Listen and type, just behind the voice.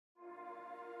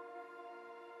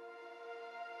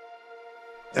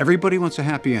Everybody wants a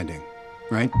happy ending,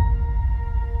 right?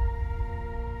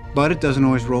 But it doesn't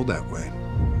always roll that way.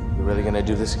 You really gonna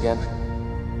do this again?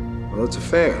 Well, it's a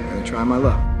fair. I'm gonna try my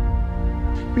luck.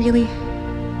 Really?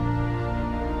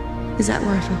 Is that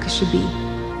where our focus should be?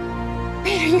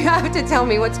 Peter, you have to tell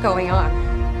me what's going on.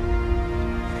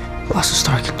 Lost a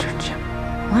star killer, Jim.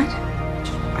 What?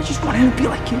 I just wanted to be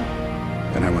like you.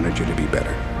 And I wanted you to be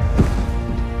better.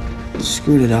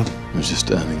 Screwed it up. I was just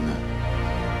standing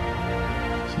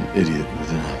there. Some idiot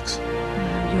with an axe.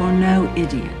 You're no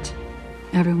idiot.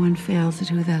 Everyone fails at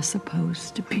who they're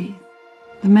supposed to be.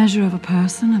 The measure of a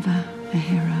person, of a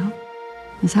hero,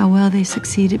 is how well they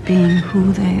succeed at being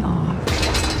who they are.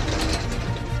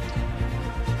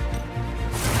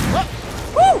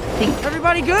 Think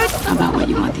Everybody good? about what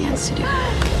you want the ends to do.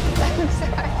 I'm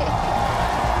sorry.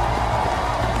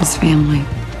 His family.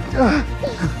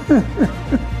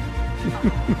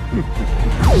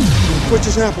 What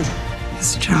just happened?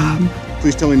 His job.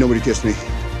 Please tell me nobody kissed me.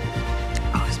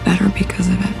 Oh, it's better because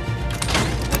of it.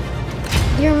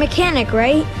 You're a mechanic,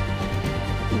 right?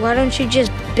 Why don't you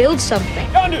just build something?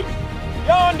 Yondu!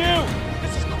 Yondu!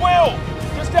 This is Quill!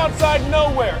 Just outside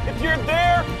nowhere. If you're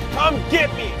there, come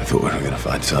get me! I thought we were gonna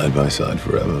fight side by side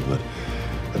forever, but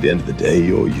at the end of the day,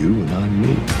 you're you and I'm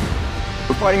me.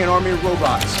 We're fighting an army of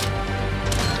robots.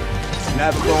 And I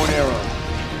have a bow and arrow.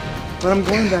 But I'm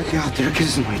going back out there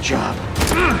because it's my job.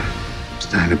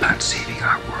 It's not about saving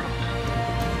our world.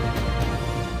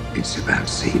 It's about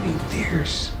saving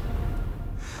theirs.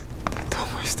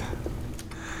 Don't waste it.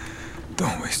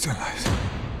 Don't waste your lives.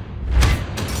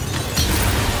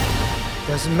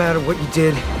 Doesn't matter what you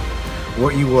did,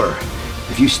 what you were.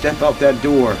 If you step out that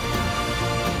door,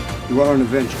 you are an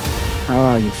Avenger. How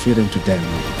are you feeling today,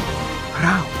 man?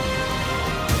 How?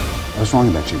 What's wrong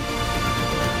about you?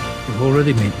 You've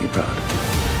already made me proud.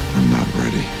 I'm not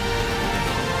ready.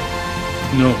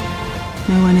 No,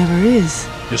 No one ever is.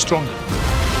 you're stronger.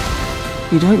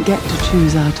 We don't get to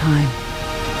choose our time.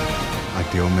 Like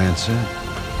the old man said.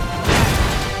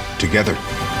 Together.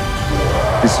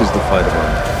 This is the fight of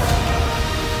honor.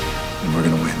 And we're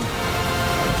gonna win.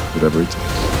 Whatever it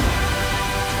takes.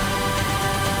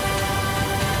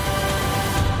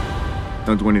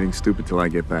 Don't do anything stupid till I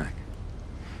get back.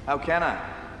 How can I?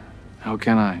 How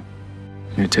can I?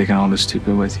 You're taking all this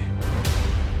stupid with you.